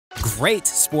Great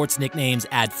sports nicknames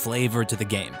add flavor to the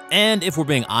game. And if we're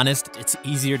being honest, it's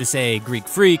easier to say Greek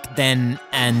Freak than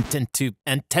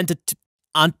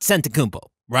Antetokounmpo,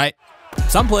 right?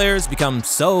 Some players become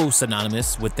so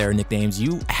synonymous with their nicknames,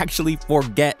 you actually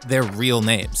forget their real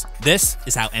names. This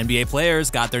is how NBA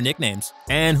players got their nicknames.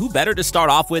 And who better to start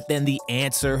off with than the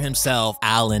answer himself,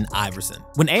 Allen Iverson.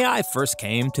 When AI first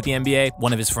came to the NBA,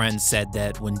 one of his friends said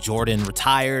that when Jordan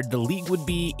retired, the league would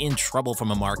be in trouble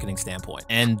from a marketing standpoint,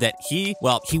 and that he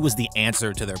was the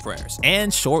answer to their prayers.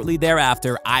 And shortly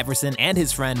thereafter, Iverson and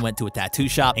his friend went to a tattoo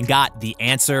shop and got the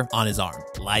answer on his arm.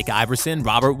 Like Iverson,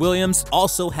 Robert Williams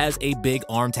also has a big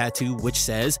arm tattoo which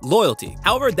says loyalty.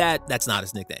 However, that's not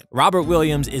his nickname. Robert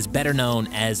Williams is better known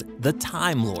as the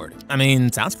Time Lord. I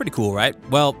mean, sounds pretty cool, right?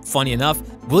 Well, funny enough,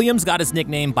 Williams got his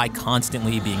nickname by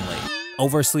constantly being late,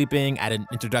 oversleeping at an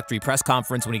introductory press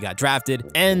conference when he got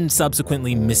drafted, and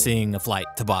subsequently missing a flight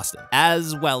to Boston,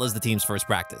 as well as the team's first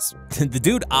practice. The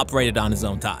dude operated on his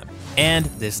own time. And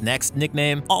this next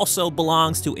nickname also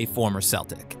belongs to a former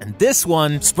Celtic. And this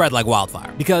one spread like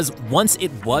wildfire, because once it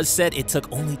was said, it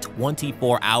took only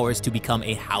 24 hours to become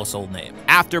a household name.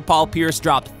 After Paul Pierce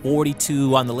dropped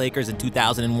 42 on the Lakers in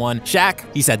 2001, Shaq,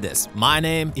 he said this: "My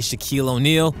name is Shaquille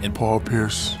O'Neal, and Paul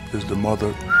Pierce is the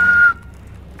mother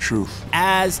truth."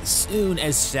 As soon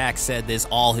as Shaq said this,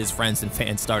 all his friends and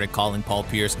fans started calling Paul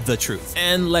Pierce the Truth.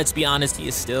 And let's be honest, he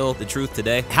is still the truth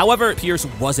today. However, Pierce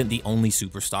wasn't the only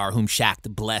superstar whom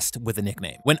Shaq blessed with a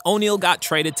nickname. When O'Neal got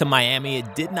traded to Miami,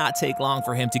 it did not take long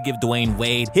for him to give Dwayne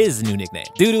Wade his new nickname.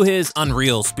 Due to his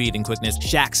unreal speed and quickness,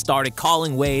 Shaq started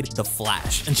calling Wade the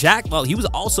Flash. And Shaq, well, he was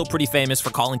also pretty famous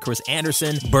for calling Chris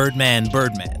Anderson Birdman.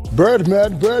 Birdman.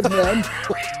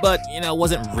 But, it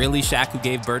wasn't really Shaq who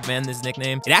gave Birdman this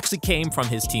nickname. It actually came from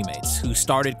his teammates, who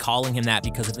started calling him that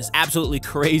because of his absolutely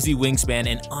crazy wingspan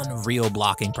and unreal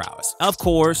blocking prowess. Of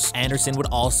course, Anderson would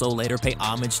also later pay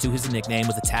homage to his nickname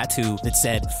with a tattoo that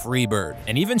said Free Bird.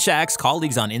 And even Shaq's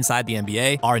colleagues on Inside the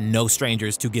NBA are no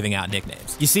strangers to giving out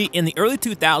nicknames. You see, in the early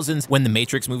 2000s, when the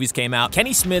Matrix movies came out,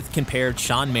 Kenny Smith compared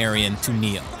Sean Marion to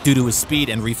Neo due to his speed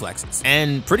and reflexes.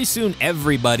 And pretty soon,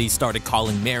 everybody started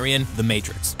calling Marion the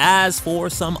Matrix. As for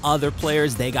some other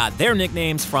players, they got their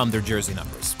nicknames from their jersey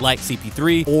numbers, like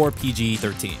CP3 or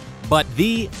PG-13. But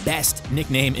the best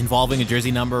nickname involving a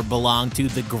jersey number belonged to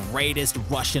the greatest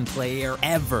Russian player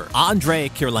ever, Andrei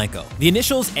Kirilenko. The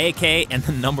initials AK and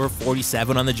the number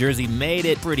 47 on the jersey made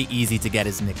it pretty easy to get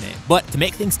his nickname. But to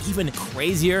make things even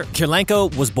crazier,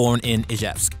 Kirilenko was born in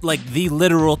Ijevsk, like the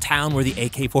literal town where the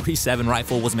AK-47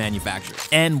 rifle was manufactured.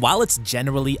 And while it's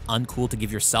generally uncool to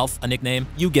give yourself a nickname,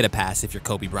 you get a pass if you're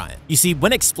Kobe Bryant. You see,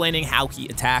 when explaining how he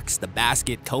attacks the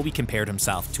basket, Kobe compared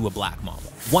himself to a black mamba,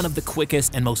 one of the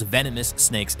quickest and most venomous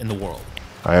snakes in the world.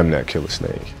 I am that killer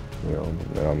snake.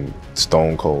 I'm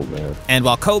stone cold, man. And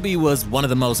while Kobe was one of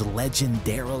the most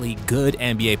legendarily good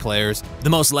NBA players, the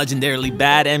most legendarily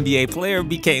bad NBA player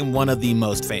became one of the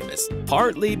most famous,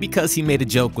 partly because he made a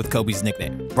joke with Kobe's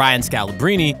nickname. Brian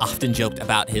Scalabrine often joked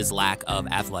about his lack of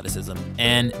athleticism,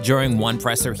 and during one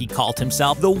presser, he called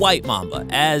himself the White Mamba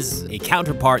as a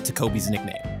counterpart to Kobe's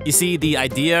nickname. You see, the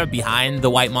idea behind the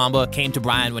White Mamba came to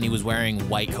Brian when he was wearing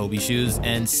white Kobe shoes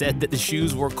and said that the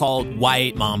shoes were called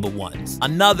White Mamba 1s.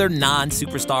 Another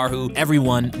non-superstar who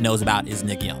everyone knows about is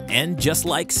Nick Young. And just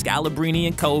like Scalabrine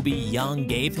and Kobe, Young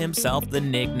gave himself the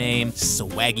nickname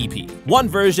Swaggy P. One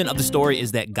version of the story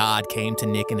is that God came to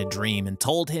Nick in a dream and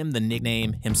told him the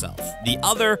nickname himself. The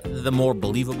other, the more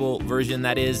believable version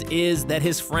that is that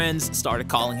his friends started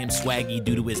calling him Swaggy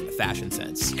due to his fashion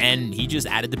sense, and he just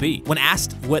added the P. When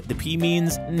asked what the P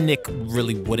means, Nick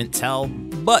really wouldn't tell,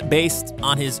 but based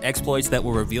on his exploits that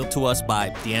were revealed to us by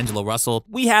D'Angelo Russell,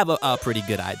 we have a pretty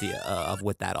good idea of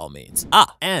what that all means.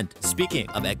 And speaking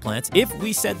of eggplants, if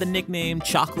we said the nickname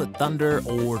Chocolate Thunder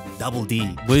or Double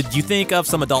D, would you think of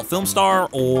some adult film star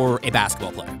or a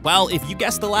basketball player? Well, if you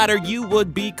guessed the latter, you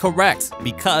would be correct,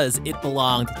 because it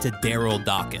belonged to Daryl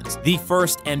Dawkins, the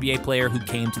first NBA player who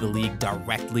came to the league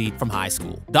directly from high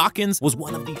school. Dawkins was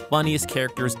one of the funniest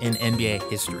characters in NBA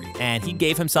history, and he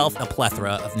gave himself a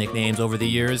plethora of nicknames over the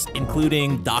years,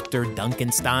 including Dr.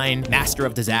 Duncanstein, Master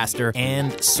of Disaster,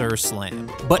 and Sir Slam.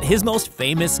 But his most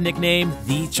famous nickname,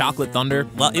 the Chocolate Thunder,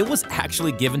 well, it was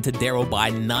actually given to Daryl by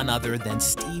none other than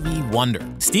Steve Stevie Wonder.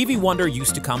 Stevie Wonder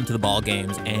used to come to the ball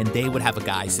games and they would have a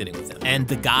guy sitting with him. And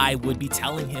the guy would be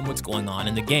telling him what's going on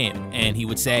in the game. And he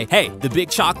would say, hey, the big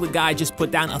chocolate guy just put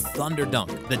down a thunder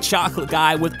dunk. The chocolate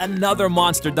guy with another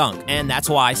monster dunk. And that's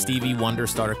why Stevie Wonder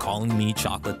started calling me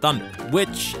Chocolate Thunder,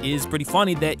 which is pretty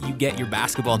funny that you get your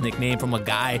basketball nickname from a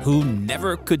guy who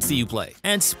never could see you play.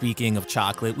 And speaking of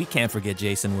chocolate, we can't forget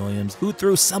Jason Williams, who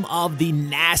threw some of the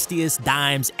nastiest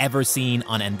dimes ever seen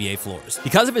on NBA floors.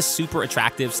 Because of his super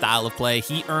attractive style of play,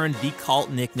 he earned the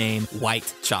cult nickname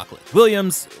White Chocolate.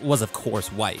 Williams was of course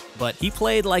white, but he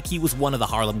played like he was one of the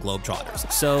Harlem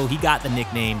Globetrotters, so he got the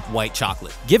nickname White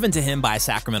Chocolate, given to him by a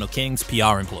Sacramento Kings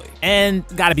PR employee. And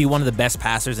gotta be one of the best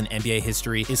passers in NBA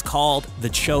history is called the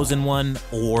Chosen One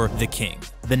or the King.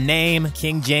 The name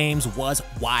King James was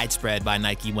widespread by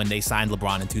Nike when they signed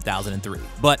LeBron in 2003.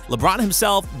 But LeBron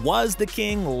himself was the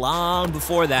king long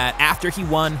before that, after he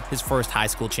won his first high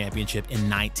school championship in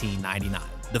 1999.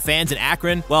 The fans in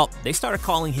Akron, well, they started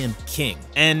calling him King,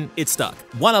 and it stuck.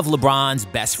 One of LeBron's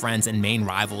best friends and main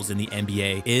rivals in the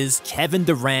NBA is Kevin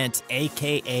Durant,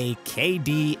 aka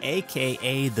KD,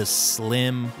 aka the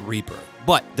Slim Reaper.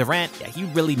 But Durant, yeah, he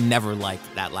really never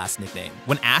liked that last nickname.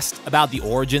 When asked about the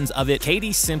origins of it,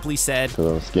 KD simply said, "Because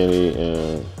I'm skinny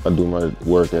and I do my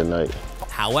work at night."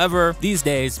 However, these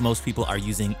days, most people are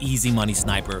using Easy Money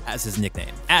Sniper as his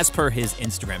nickname, as per his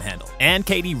Instagram handle. And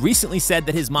KD recently said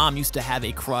that his mom used to have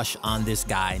a crush on this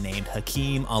guy named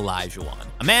Hakeem Olajuwon,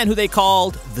 a man who they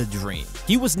called the Dream.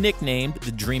 He was nicknamed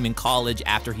the Dream in college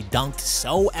after he dunked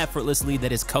so effortlessly that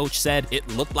his coach said it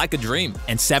looked like a dream.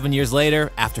 And 7 years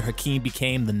later, after Hakeem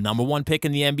became the #1 pick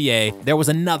in the NBA, there was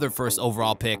another first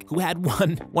overall pick who had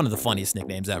one of the funniest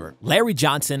nicknames ever. Larry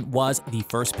Johnson was the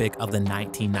first pick of the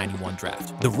 1991 draft,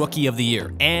 the Rookie of the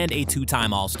Year, and a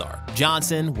 2-time All-Star.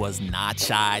 Johnson was not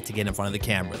shy to get in front of the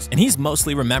cameras, and he's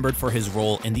mostly remembered for his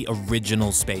role in the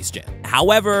original Space Jam.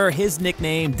 However, his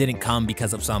nickname didn't come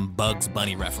because of some Bugs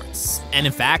Bunny reference, and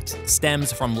in fact,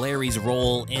 stems from Larry's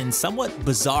role in somewhat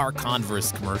bizarre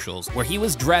Converse commercials where he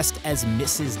was dressed as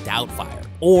Mrs. Doubtfire,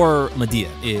 or Medea,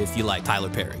 if you like Tyler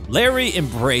Perry. Larry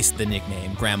embraced the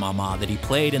nickname Grandmama that he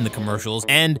played in the commercials,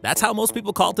 and that's how most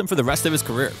people called him for the rest of his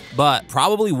career. But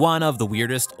probably one of the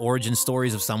weirdest origin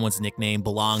stories of someone's nickname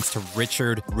belongs to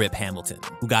Richard Rip Hamilton,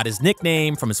 who got his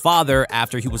nickname from his father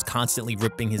after he was constantly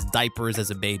ripping his diapers as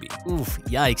a baby. Oof,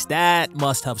 yikes, that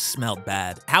must have smelled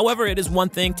bad. However, it is one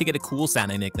thing to get a cool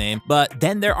sounding nickname, but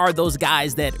then there are those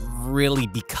guys that really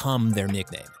become their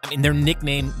nickname. I mean, their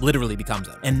nickname literally becomes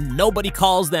them, and nobody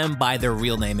calls them by their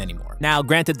real name anymore. Now,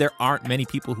 granted, there aren't many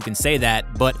people who can say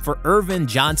that, but for Irvin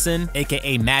Johnson,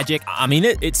 aka Magic, I mean,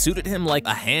 it suited him like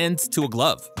a hand to a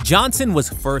glove. Johnson was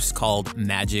first called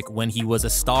Magic when he was a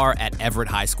star at Everett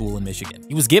High School in Michigan.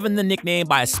 He was given the nickname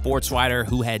by a sports writer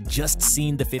who had just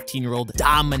seen the 15-year-old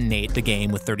dominate the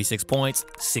game with 36 points,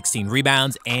 16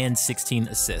 rebounds, and 16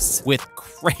 assists, with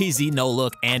crazy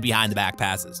no-look and behind-the-back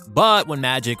passes. But when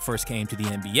Magic first came to the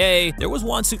NBA, there was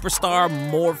one superstar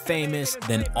more famous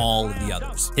than all of the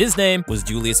others. His name was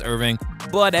Julius Erving,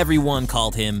 but everyone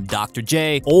called him Dr.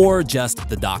 J or just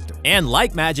the Doctor. And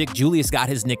like Magic, Julius got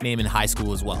his nickname in high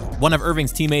school as well. One of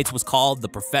Irving's teammates was called the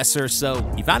Professor, so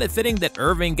he found it fitting that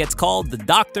Irving gets called the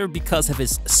Doctor because of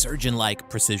his surgeon-like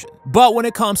precision. But when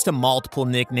it comes to multiple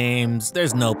nicknames,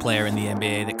 there's no player in the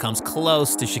NBA that comes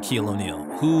close to Shaquille O'Neal,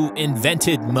 who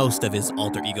invented most of his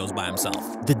alter egos by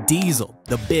himself. The Diesel,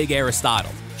 the Big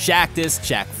Aristotle, Shaqtus,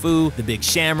 Shaq Fu, the Big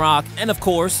Shamrock, and of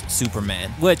course, Superman,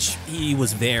 which he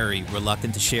was very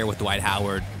reluctant to share with Dwight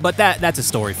Howard, but that's a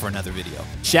story for another video.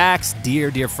 Shaq's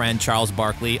dear friend Charles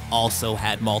Barkley also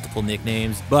had multiple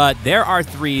nicknames, but there are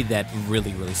 3 that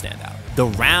really stand out. The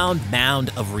Round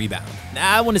Mound of Rebound.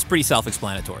 That one is pretty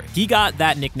self-explanatory. He got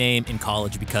that nickname in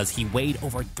college because he weighed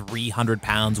over 300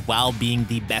 pounds while being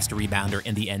the best rebounder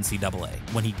in the NCAA.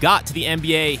 When he got to the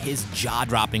NBA, his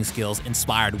jaw-dropping skills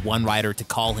inspired one writer to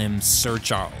call him Sir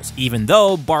Charles, even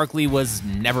though Barkley was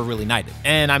never really knighted.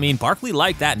 And I mean, Barkley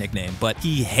liked that nickname, but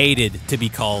he hated to be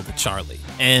called Charlie.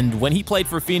 And when he played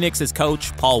for Phoenix, his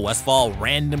coach, Paul Westphal,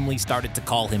 randomly started to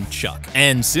call him Chuck.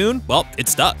 And soon, well, it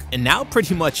stuck. And now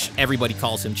pretty much everybody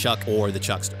calls him Chuck or the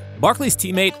Chuckster. Barkley's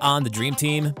teammate on the Dream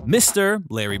Team, Mr.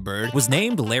 Larry Bird, was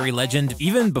named Larry Legend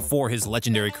even before his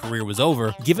legendary career was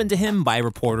over, given to him by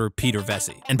reporter Peter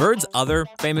Vesey. And Bird's other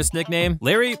famous nickname,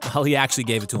 Larry, well, he actually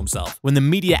gave it to himself. When the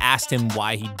media asked him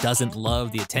why he doesn't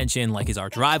love the attention like his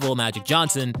arch rival, Magic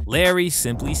Johnson, Larry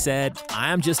simply said,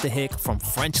 "I'm just a hick from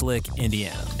French Lick,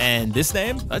 Indiana." And this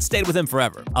name, that stayed with him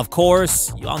forever. Of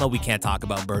course, you all know we can't talk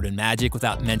about Bird and Magic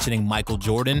without mentioning Michael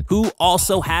Jordan, who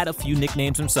also had a few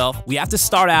nicknames himself. We have to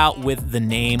start out out with the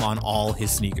name on all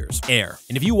his sneakers, Air.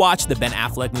 And if you watch the Ben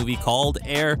Affleck movie called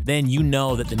Air, then you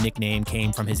know that the nickname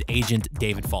came from his agent,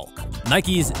 David Falk.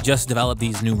 Nike's just developed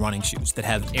these new running shoes that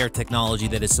have air technology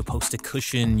that is supposed to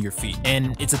cushion your feet.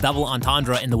 And it's a double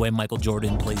entendre in the way Michael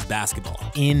Jordan plays basketball,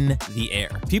 in the air.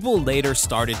 People later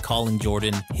started calling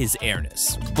Jordan his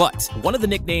Airness. But one of the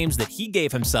nicknames that he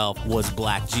gave himself was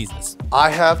Black Jesus. I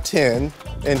have 10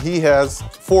 and he has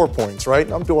 4 points, right?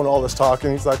 I'm doing all this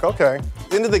talking. He's like, okay.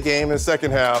 End of the game in the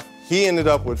second half, he ended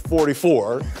up with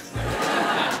 44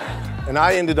 and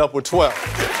I ended up with 12.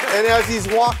 And as he's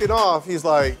walking off, he's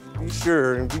like, be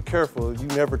sure and be careful. You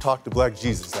never talk to Black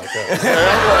Jesus like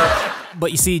that.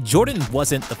 But you see, Jordan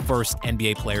wasn't the first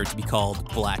NBA player to be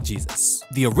called Black Jesus.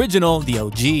 The original, the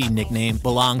OG nickname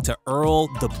belonged to Earl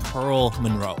the Pearl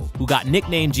Monroe, who got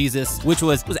nicknamed Jesus, which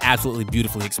was absolutely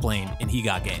beautifully explained in He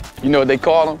Got Game. You know what they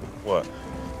call him? What?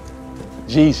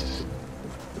 Jesus.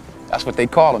 That's what they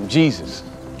call him, Jesus,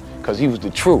 because he was the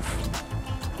truth.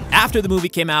 After the movie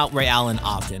came out, Ray Allen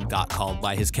often got called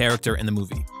by his character in the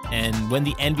movie. And when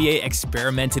the NBA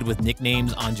experimented with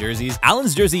nicknames on jerseys,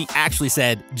 Allen's jersey actually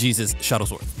said Jesus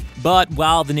Shuttlesworth. But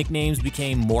while the nicknames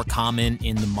became more common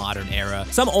in the modern era,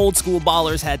 some old school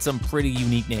ballers had some pretty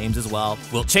unique names as well.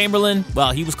 Wilt Chamberlain,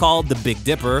 well, he was called the Big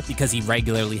Dipper because he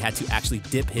regularly had to actually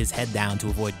dip his head down to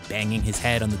avoid banging his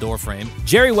head on the doorframe.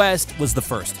 Jerry West was the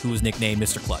first who was nicknamed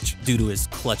Mr. Clutch due to his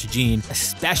clutch gene,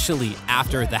 especially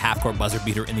after the half-court buzzer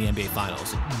beater in the NBA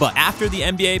Finals. But after the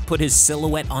NBA put his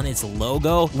silhouette on its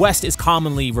logo, West is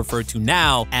commonly referred to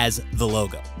now as the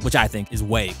logo, which I think is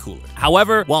way cooler.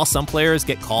 However, while some players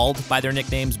get called by their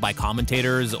nicknames by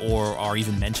commentators or are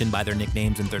even mentioned by their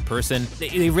nicknames in third person,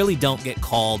 they really don't get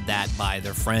called that by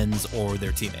their friends or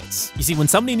their teammates. You see, when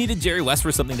somebody needed Jerry West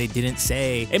for something, they didn't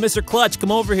say, hey, Mr. Clutch,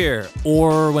 come over here.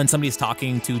 Or when somebody's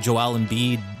talking to Joel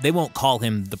Embiid, they won't call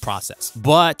him the Process.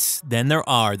 But then there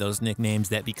are those nicknames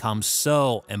that become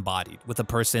so embodied with a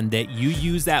person that you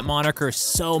use that moniker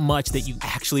so much that you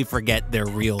actually forget their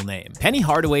real name. Penny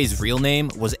Hardaway's real name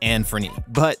was Anne Freeney,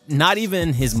 but not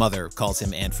even his mother calls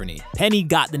him Anne Freeney. Penny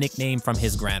got the nickname from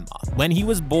his grandma. When he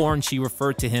was born, she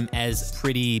referred to him as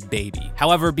Pretty Baby.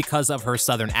 However, because of her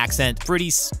southern accent, Pretty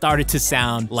started to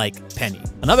sound like Penny.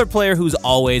 Another player who's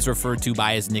always referred to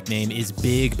by his nickname is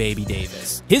Big Baby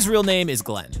Davis. His real name is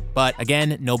Glenn, but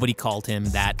again, nobody called him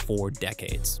that for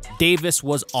decades. Davis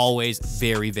was always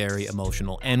very, very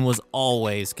emotional and was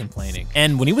always complaining.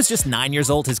 And when he was just 9 years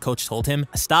old, his coach told him,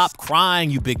 stop crying,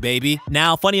 you big baby.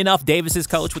 Now, funny enough, Davis's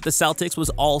coach with the Celtics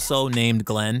was also named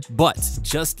Glenn. But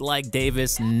just like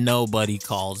Davis, nobody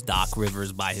calls Doc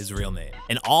Rivers by his real name.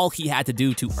 And all he had to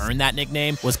do to earn that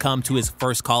nickname was come to his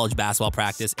first college basketball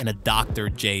practice in a Dr.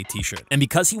 J t-shirt. And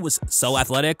because he was so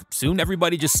athletic, soon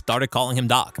everybody just started calling him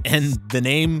Doc. And the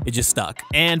name, it just stuck.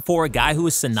 And for a guy who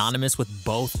is synonymous with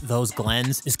both those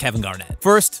Glenns is Kevin Garnett.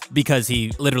 First, because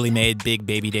he literally made Big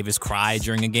Baby Davis cry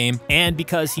during a game, and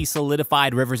because he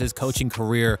solidified Rivers' coaching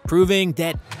career, proving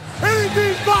that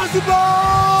Anything's possible!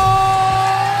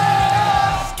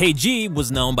 KG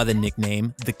was known by the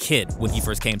nickname The Kid when he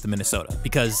first came to Minnesota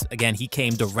because, again, he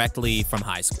came directly from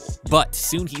high school. But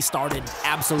soon he started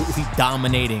absolutely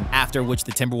dominating, after which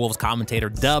the Timberwolves commentator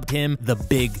dubbed him the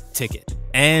Big Ticket.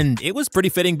 And it was pretty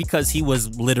fitting because he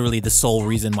was literally the sole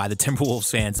reason why the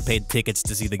Timberwolves fans paid tickets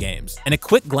to see the games. And a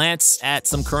quick glance at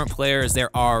some current players, there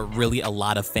are really a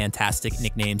lot of fantastic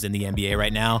nicknames in the NBA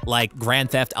right now, like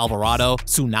Grand Theft Alvarado,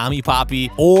 Tsunami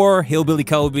Poppy, or Hillbilly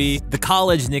Kobe, the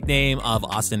college nickname of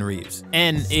Austin Reeves.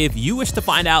 And if you wish to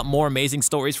find out more amazing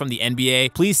stories from the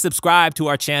NBA, please subscribe to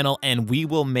our channel and we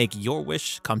will make your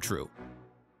wish come true.